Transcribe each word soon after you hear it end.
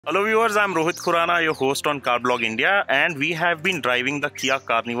Hello viewers, I'm Rohit Khurana, your host on Car Blog India, and we have been driving the Kia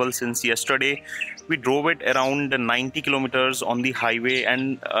Carnival since yesterday. We drove it around 90 kilometers on the highway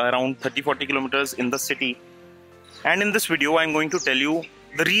and around 30-40 kilometers in the city. And in this video, I'm going to tell you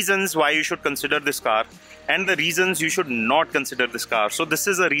the reasons why you should consider this car and the reasons you should not consider this car. So this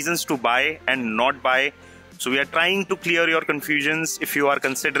is the reasons to buy and not buy. So we are trying to clear your confusions if you are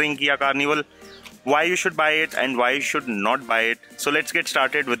considering Kia Carnival, why you should buy it and why you should not buy it. So let's get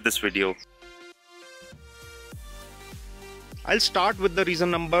started with this video. I'll start with the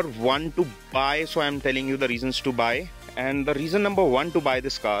reason number one to buy. So I'm telling you the reasons to buy, and the reason number one to buy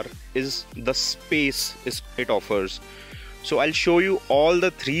this car is the space it offers. So I'll show you all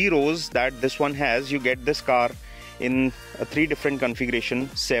the three rows that this one has. You get this car in three different configuration: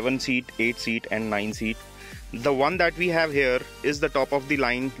 7-seat, 8-seat and 9-seat. The one that we have here is the top of the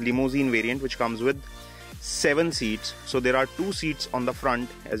line limousine variant, which comes with 7 seats. So there are 2 seats on the front,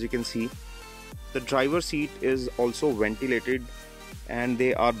 as you can see. The driver's seat is also ventilated and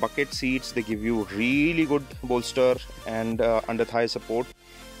they are bucket seats. They give you really good bolster and under thigh support,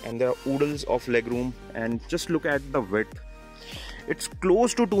 and there are oodles of legroom. And just look at the width. It's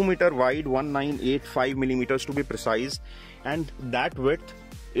close to 2 meter wide, 1985 millimeters to be precise, and that width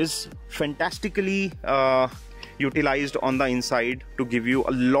is fantastically utilized on the inside to give you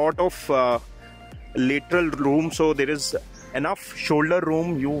a lot of lateral room. So there is enough shoulder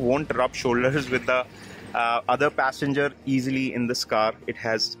room. You won't rub shoulders with the other passenger easily in this car. It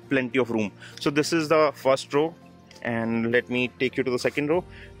has plenty of room. So this is the first row, and let me take you to the second row.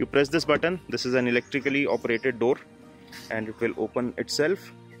 You press this button. This is an electrically operated door and it will open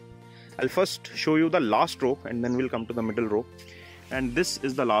itself. I'll first show you the last row and then we'll come to the middle row. And this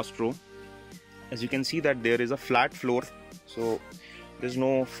is the last row. As you can see that there is a flat floor, so there's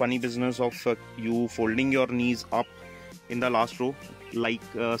no funny business of you folding your knees up in the last row like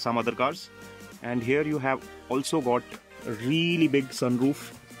some other cars. And here you have also got a really big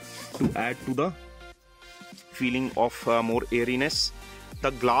sunroof to add to the feeling of more airiness.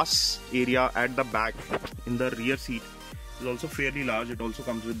 The glass area at the back in the rear seat is also fairly large. It also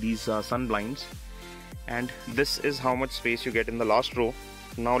comes with these sun blinds. And this is how much space you get in the last row.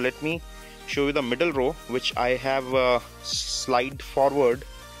 Now let me show you the middle row, which I have slide forward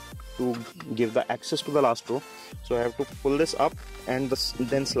to give the access to the last row. So I have to pull this up and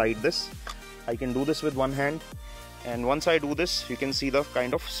then slide this. I can do this with one hand, and once I do this, you can see the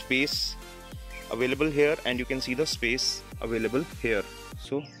kind of space available here, and you can see the space available here.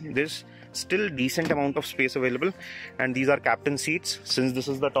 So there's still decent amount of space available, and these are captain seats. Since this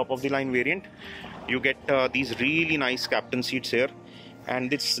is the top of the line variant, you get these really nice captain seats here. And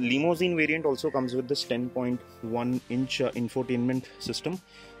this limousine variant also comes with this 10.1 inch infotainment system.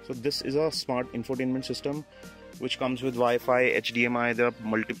 So this is a smart infotainment system which comes with Wi-Fi, HDMI. There are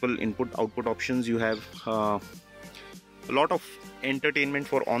multiple input output options. You have a lot of entertainment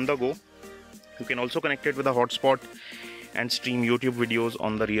for on the go. You can also connect it with a hotspot and stream YouTube videos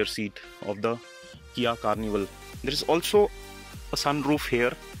on the rear seat of the Kia Carnival. There is also a sunroof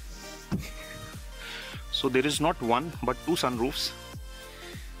here. So there is not one but 2 sunroofs.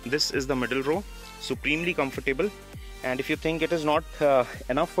 This is the middle row, supremely comfortable. And if you think it is not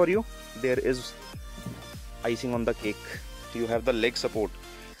enough for you, there is icing on the cake. You have the leg support.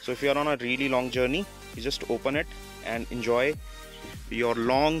 So if you are on a really long journey, you just open it and enjoy your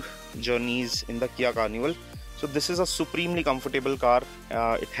long journeys in the Kia Carnival. So this is a supremely comfortable car.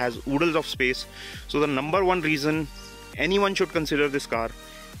 It has oodles of space. So the number one reason anyone should consider this car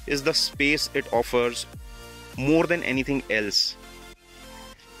is the space it offers more than anything else.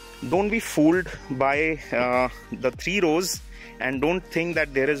 Don't be fooled by the 3 rows and don't think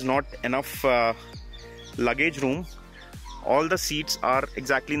that there is not enough luggage room. All the seats are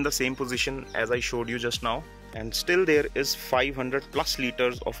exactly in the same position as I showed you just now, and still there is 500 plus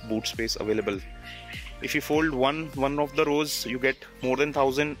liters of boot space available. If you fold one of the rows, you get more than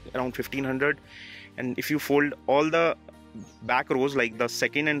 1000, around 1500. And if you fold all the back rows like the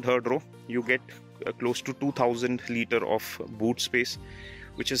second and third row, you get close to 2000 liter of boot space,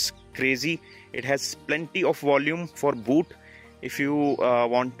 which is crazy. It has plenty of volume for boot if you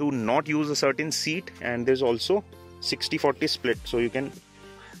want to not use a certain seat. And there's also 60-40 split, so you can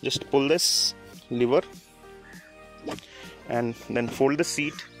just pull this lever and then fold the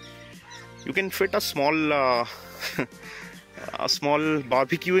seat. You can fit a small a small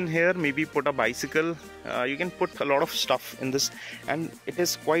barbecue in here, maybe put a bicycle. You can put a lot of stuff in this, and it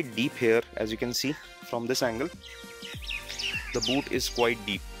is quite deep here. As you can see from this angle, the boot is quite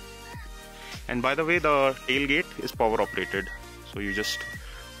deep. And by the way, the tailgate is power operated, so you just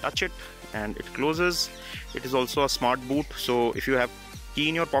touch it and it closes. It is also a smart boot, so if you have key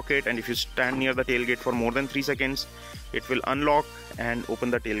in your pocket, and if you stand near the tailgate for more than 3 seconds, it will unlock and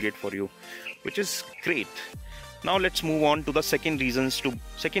open the tailgate for you, which is great. Now let's move on to the second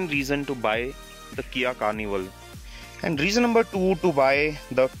reason to buy the Kia Carnival. And reason number 2 to buy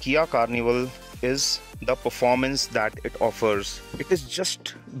the Kia Carnival is the performance that it offers. It is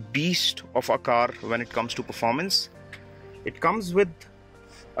just beast of a car when it comes to performance. It comes with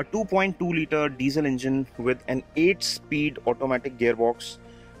a 2.2 liter diesel engine with an 8-speed automatic gearbox,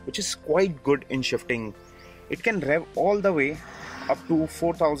 which is quite good in shifting. It can rev all the way up to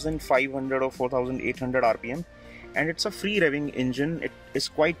 4500 or 4800 RPM, and it's a free revving engine. It is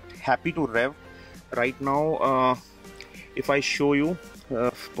quite happy to rev. Right now, if I show you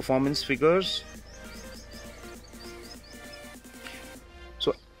performance figures,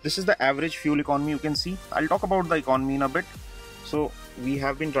 so this is the average fuel economy you can see. I'll talk about the economy in a bit. So we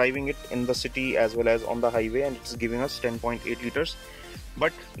have been driving it in the city as well as on the highway, and it's giving us 10.8 liters.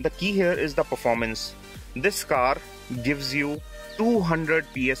 But the key here is the performance. This car gives you 200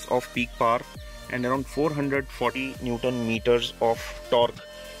 PS of peak power and around 440 Newton meters of torque,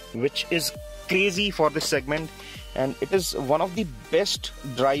 which is crazy for this segment, and it is one of the best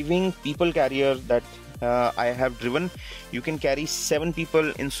driving people carrier that I have driven. You can carry 7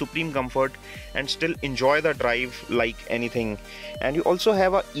 people in supreme comfort and still enjoy the drive like anything. And you also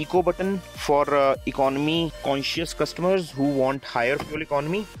have a eco button for economy conscious customers who want higher fuel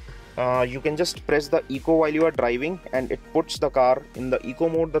economy. You can just press the eco while you are driving, and it puts the car in the eco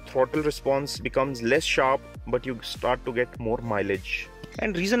mode. The throttle response becomes less sharp, but you start to get more mileage.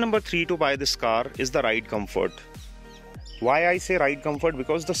 And reason number 3 to buy this car is the ride comfort. Why I say ride comfort?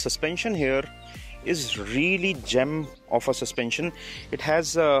 Because the suspension here is really gem of a suspension. It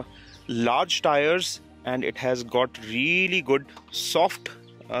has large tires, and it has got really good soft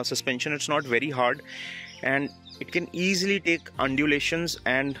suspension. It's not very hard, and it can easily take undulations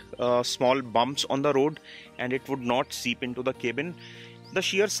and small bumps on the road, and it would not seep into the cabin. The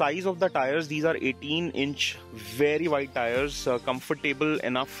sheer size of the tires, these are 18-inch very wide tires, comfortable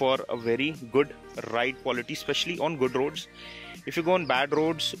enough for a very good ride quality, especially on good roads. If you go on bad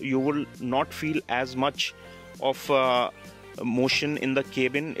roads, you will not feel as much of motion in the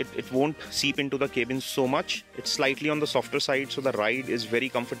cabin. It won't seep into the cabin so much. It's slightly on the softer side, so the ride is very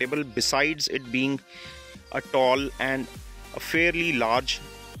comfortable, besides it being a tall and a fairly large,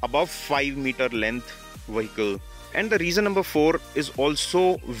 above 5 meter length vehicle. And the reason number 4 is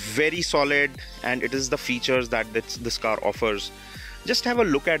also very solid, and it is the features that this car offers. Just have a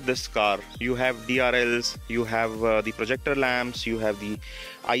look at this car. You have DRLs, you have the projector lamps, you have the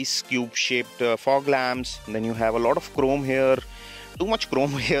ice cube shaped fog lamps, then you have a lot of chrome here. Too much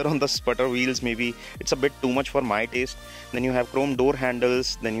chrome here on the sputter wheels, maybe it's a bit too much for my taste. Then you have chrome door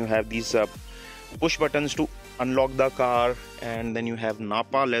handles, then you have these push buttons to unlock the car, and then you have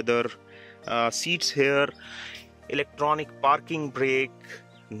Napa leather seats here, electronic parking brake,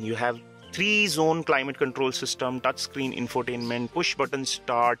 you have 3-zone climate control system, touchscreen infotainment, push button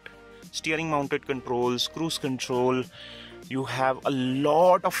start, steering mounted controls, cruise control. You have a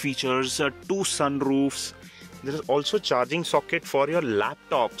lot of features, 2 sunroofs. There is also charging socket for your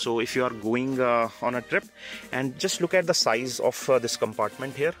laptop, so if you are going on a trip. And just look at the size of this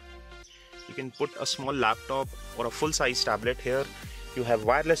compartment here. You can put a small laptop or a full-size tablet here. You have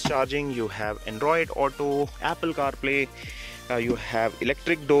wireless charging, you have Android Auto, Apple CarPlay, you have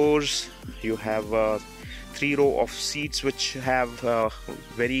electric doors, you have 3 row of seats which have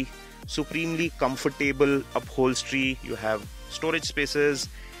very supremely comfortable upholstery. You have storage spaces.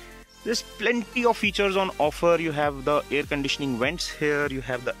 There's plenty of features on offer. You have the air conditioning vents here, you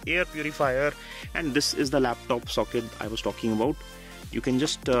have the air purifier, and this is the laptop socket I was talking about. You can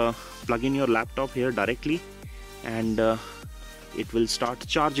just plug in your laptop here directly, and it will start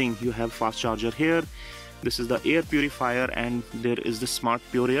charging. You have fast charger here. This is the air purifier, and there is the smart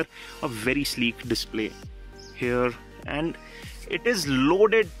pure air, a very sleek display here, and it is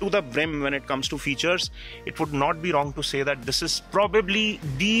loaded to the brim when it comes to features. It would not be wrong to say that this is probably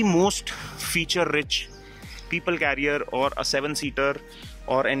the most feature rich people carrier, or a 7-seater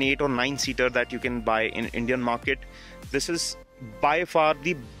or an 8 or 9-seater that you can buy in Indian market. This is by far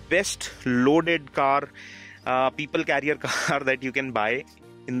the best loaded car, people carrier car that you can buy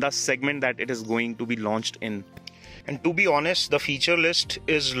in the segment that it is going to be launched in. And to be honest, the feature list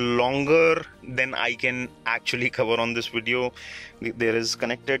is longer than I can actually cover on this video. There is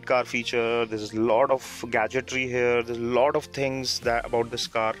connected car feature, there's a lot of gadgetry here, there's a lot of things that about this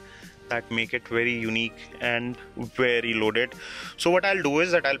car that make it very unique and very loaded. So what I'll do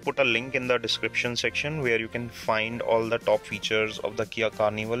is that I'll put a link in the description section where you can find all the top features of the Kia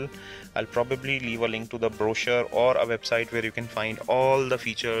Carnival. I'll probably leave a link to the brochure or a website where you can find all the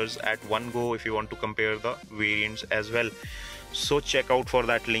features at one go if you want to compare the variants as well. So check out for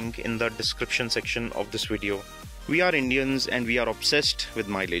that link in the description section of this video. We are Indians and we are obsessed with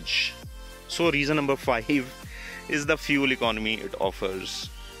mileage. So reason number 5 is the fuel economy it offers.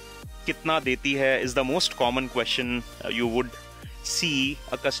 Kitna deti hai is the most common question you would see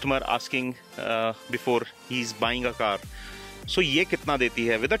a customer asking before he's buying a car. So ye kitna deti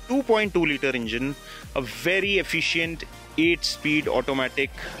hai? With a 2.2 liter engine, a very efficient 8-speed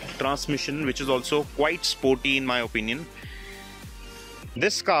automatic transmission, which is also quite sporty in my opinion.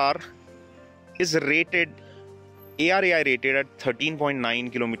 This car is rated ARAI rated at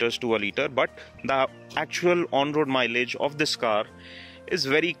 13.9 kilometers to a liter, but the actual on-road mileage of this car is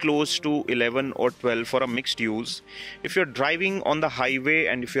very close to 11 or 12 for a mixed use. If you're driving on the highway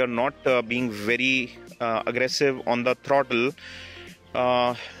and if you're not being very aggressive on the throttle,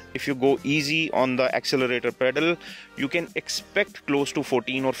 if you go easy on the accelerator pedal, you can expect close to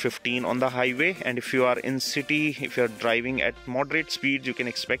 14 or 15 on the highway, and if you are in city, if you're driving at moderate speeds, you can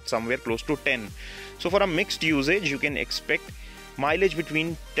expect somewhere close to 10. So for a mixed usage, you can expect mileage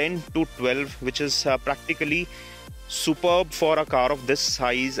between 10 to 12, which is practically superb for a car of this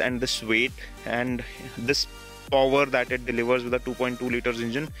size and this weight and this power that it delivers with a 2.2 liters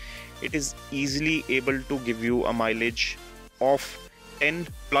engine. It is easily able to give you a mileage of 10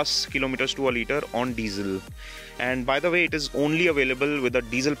 plus kilometers to a liter on diesel. And by the way, it is only available with a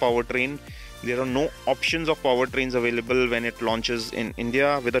diesel powertrain. There are no options of powertrains available when it launches in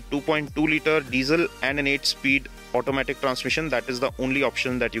India. With a 2.2 liter diesel and an 8-speed automatic transmission, that is the only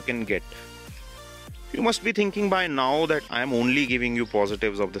option that you can get. You must be thinking by now that I am only giving you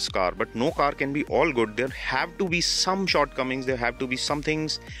positives of this car, but no car can be all good. There have to be some shortcomings, there have to be some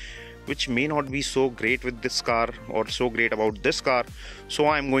things which may not be so great with this car or so great about this car. So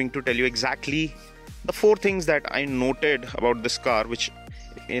I'm going to tell you exactly the 4 things that I noted about this car, which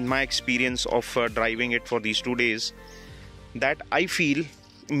in my experience of driving it for these 2 days, that I feel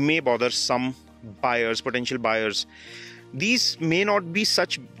may bother some buyers, potential buyers. These may not be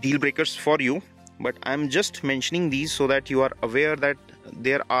such deal breakers for you, but I'm just mentioning these so that you are aware that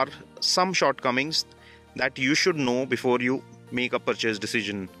there are some shortcomings that you should know before you make a purchase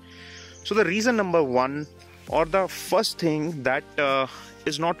decision. So the reason number 1, or the first thing that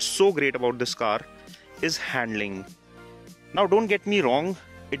is not so great about this car, is handling. Now don't get me wrong,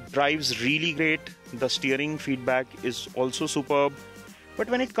 it drives really great, the steering feedback is also superb, but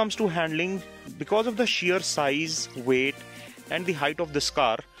when it comes to handling, because of the sheer size, weight and the height of this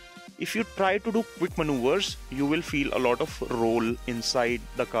car, if you try to do quick maneuvers, you will feel a lot of roll inside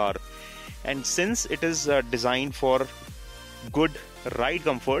the car. And since it is designed for good ride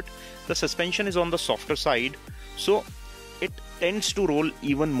comfort, the suspension is on the softer side, so it tends to roll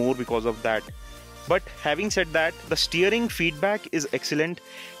even more because of that. But having said that, the steering feedback is excellent,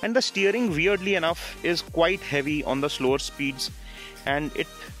 and the steering, weirdly enough, is quite heavy on the slower speeds, and it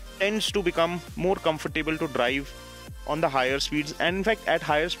tends to become more comfortable to drive on the higher speeds. And in fact, at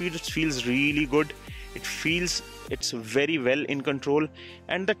higher speeds it feels really good. It feels it's very well in control,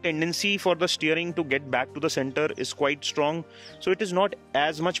 and the tendency for the steering to get back to the center is quite strong. So it is not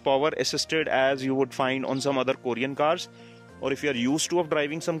as much power assisted as you would find on some other Korean cars, or if you are used to of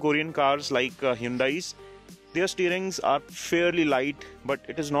driving some Korean cars like Hyundai's, their steerings are fairly light, but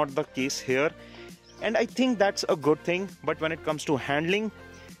it is not the case here, and I think that's a good thing. But when it comes to handling,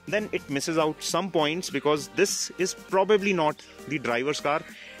 then it misses out some points, because this is probably not the driver's car,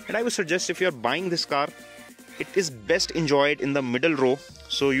 and I would suggest if you are buying this car, it is best enjoyed in the middle row.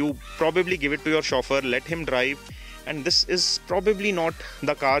 So you probably give it to your chauffeur, let him drive, and this is probably not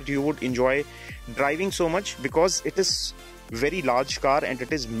the car you would enjoy driving so much, because it is very large car and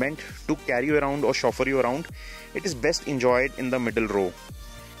it is meant to carry you around or chauffeur you around. It is best enjoyed in the middle row.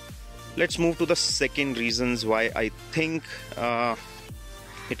 Let's move to the second reasons why I think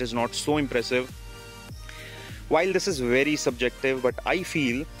it is not so impressive. While this is very subjective, but I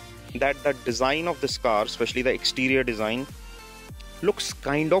feel that the design of this car, especially the exterior design, looks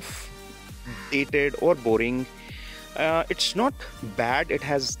kind of dated or boring. It's not bad. It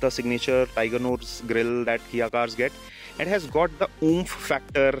has the signature tiger nose grille that Kia cars get. It has got the oomph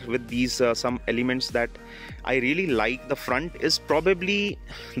factor with these some elements that I really like. The front is probably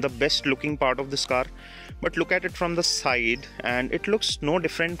the best looking part of this car, but look at it from the side and it looks no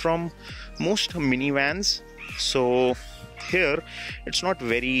different from most minivans. So here it's not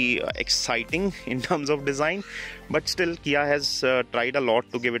very exciting in terms of design, but still Kia has tried a lot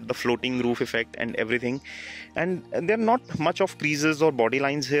to give it the floating roof effect and everything, and there are not much of creases or body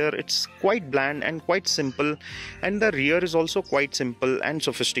lines here. It's quite bland and quite simple, and the rear is also quite simple and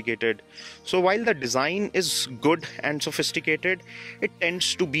sophisticated. So while the design is good and sophisticated, it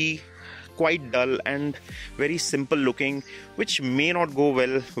tends to be quite dull and very simple looking, which may not go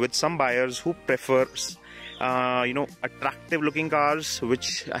well with some buyers who prefer attractive looking cars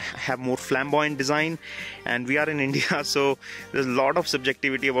which have more flamboyant design. And we are in India, so there's a lot of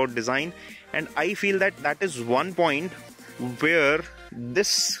subjectivity about design, and I feel that that is one point where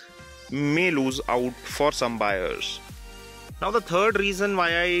this may lose out for some buyers. Now the third reason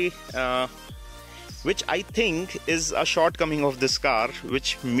why which I think is a shortcoming of this car,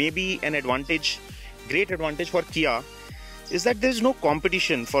 which may be an advantage, great advantage for Kia, is that there is no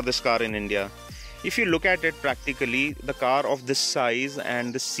competition for this car in India. If you look at it practically, the car of this size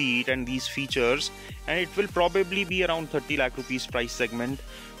and the seat and these features, and it will probably be around 30 lakh rupees price segment,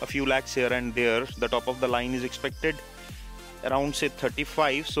 a few lakhs here and there. The top of the line is expected around say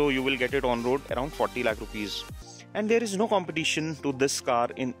 35, so you will get it on road around 40 lakh rupees. And there is no competition to this car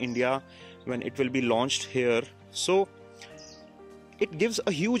in India when it will be launched here. So it gives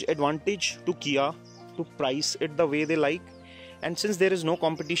a huge advantage to Kia to price it the way they like. And since there is no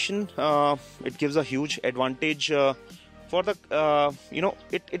competition, it gives a huge advantage for the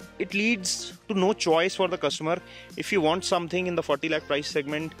it leads to no choice for the customer. If you want something in the 40 lakh price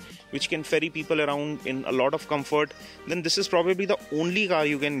segment which can ferry people around in a lot of comfort, then this is probably the only car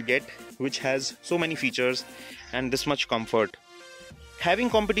you can get which has so many features and this much comfort.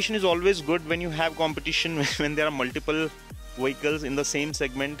 Having competition is always good. When you have competition, when there are multiple vehicles in the same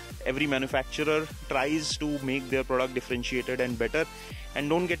segment, every manufacturer tries to make their product differentiated and better. And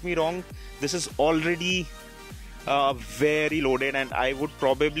don't get me wrong, this is already very loaded, and I would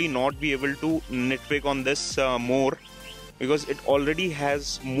probably not be able to nitpick on this more, because it already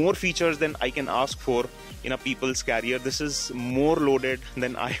has more features than I can ask for in a people's carrier. This is more loaded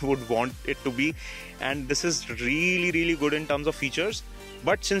than I would want it to be, and this is really good in terms of features.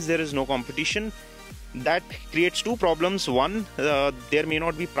 But since there is no competition, that creates two problems. One, there may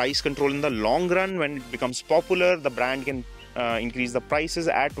not be price control in the long run. When it becomes popular, the brand can increase the prices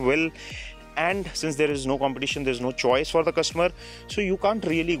at will, and since there is no competition, there is no choice for the customer, so you can't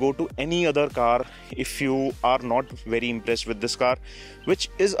really go to any other car if you are not very impressed with this car, which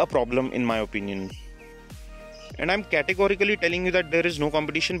is a problem in my opinion. And I'm categorically telling you that there is no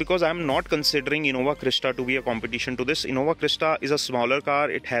competition because I'm not considering Innova Crysta to be a competition to this. Innova Crysta is a smaller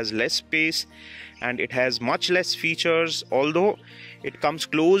car, it has less space and it has much less features, although it comes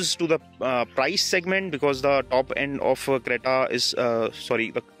close to the price segment, because the top end of Creta is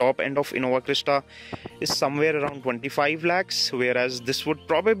the top end of Innova Crysta is somewhere around 25 lakhs, whereas this would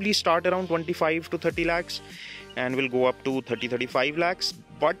probably start around 25 to 30 lakhs and will go up to 30-35 lakhs.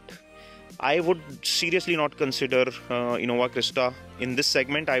 But I would seriously not consider Innova Crysta in this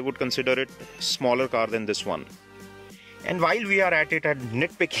segment. I would consider it smaller car than this one. And while we are at it at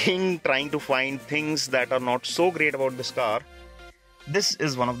nitpicking, trying to find things that are not so great about this car, this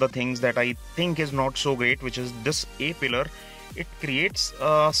is one of the things that I think is not so great, which is this A-pillar. It creates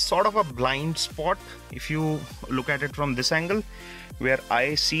a sort of a blind spot if you look at it from this angle, where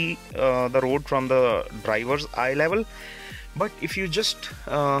I see the road from the driver's eye level. But if you just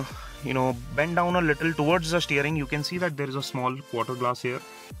bend down a little towards the steering, you can see that there is a small quarter glass here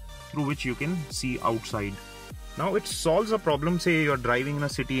through which you can see outside. Now it solves a problem. Say you're driving in a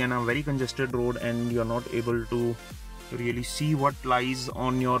city and a very congested road and you're not able to really see what lies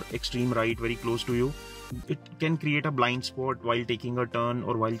on your extreme right very close to you. It can create a blind spot while taking a turn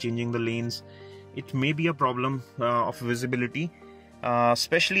or while changing the lanes. It may be a problem of visibility,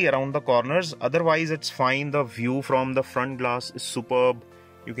 especially around the corners. Otherwise it's fine. The view from the front glass is superb.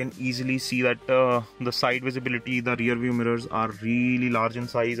 You can easily see that the side visibility, the rear view mirrors are really large in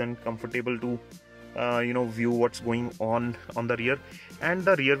size and comfortable to view what's going on the rear. And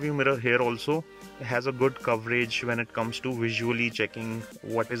the rear view mirror here also has a good coverage when it comes to visually checking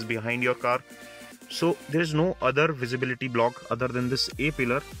what is behind your car. So there is no other visibility block other than this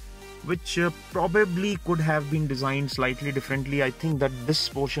A-pillar, which probably could have been designed slightly differently. I think that this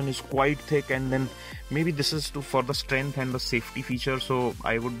portion is quite thick, and then maybe this is for the strength and the safety feature, so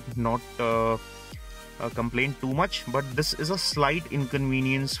I would not complain too much. But this is a slight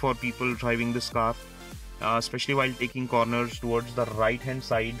inconvenience for people driving this car, especially while taking corners towards the right hand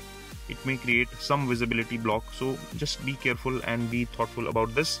side. It may create some visibility block, so just be careful and be thoughtful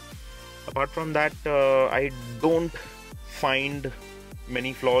about this. Apart from that, I don't find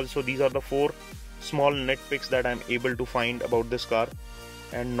many flaws. So these are the 4 small nitpicks that I'm able to find about this car,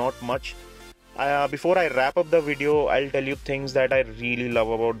 and not much. Before I wrap up the video, I'll tell you things that I really love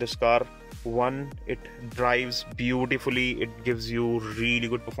about this car. One, it drives beautifully, it gives you really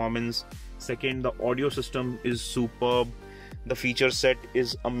good performance. Second, the audio system is superb. The feature set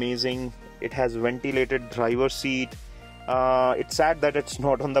is amazing. It has ventilated driver seat. It's sad that it's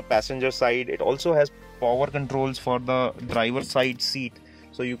not on the passenger side. It also has power controls for the driver side seat,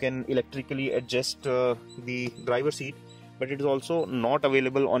 so you can electrically adjust the driver seat, but it is also not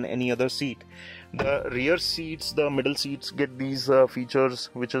available on any other seat. The rear seats, the middle seats, get these features,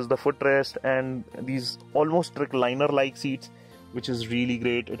 which is the footrest and these almost recliner like seats, which is really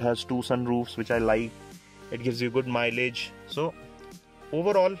great. It has 2 sunroofs, which I like. It gives you good mileage. So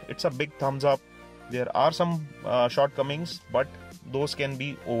overall, it's a big thumbs up. There are some shortcomings, but those can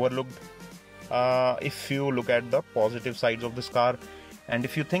be overlooked if you look at the positive sides of this car. And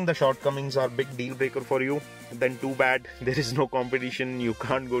if you think the shortcomings are big deal breaker for you, then too bad. There is no competition. You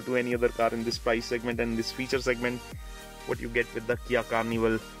can't go to any other car in this price segment and this feature segment what you get with the Kia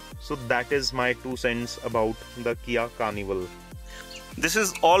Carnival. So that is my 2 cents about the Kia Carnival. This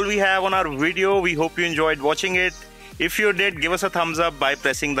is all we have on our video. We hope you enjoyed watching it. If you did, give us a thumbs up by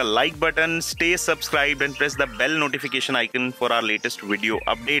pressing the like button, stay subscribed and press the bell notification icon for our latest video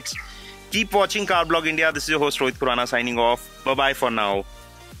updates. Keep watching Car Blog India. This is your host Rohit Khurana signing off. Bye bye for now.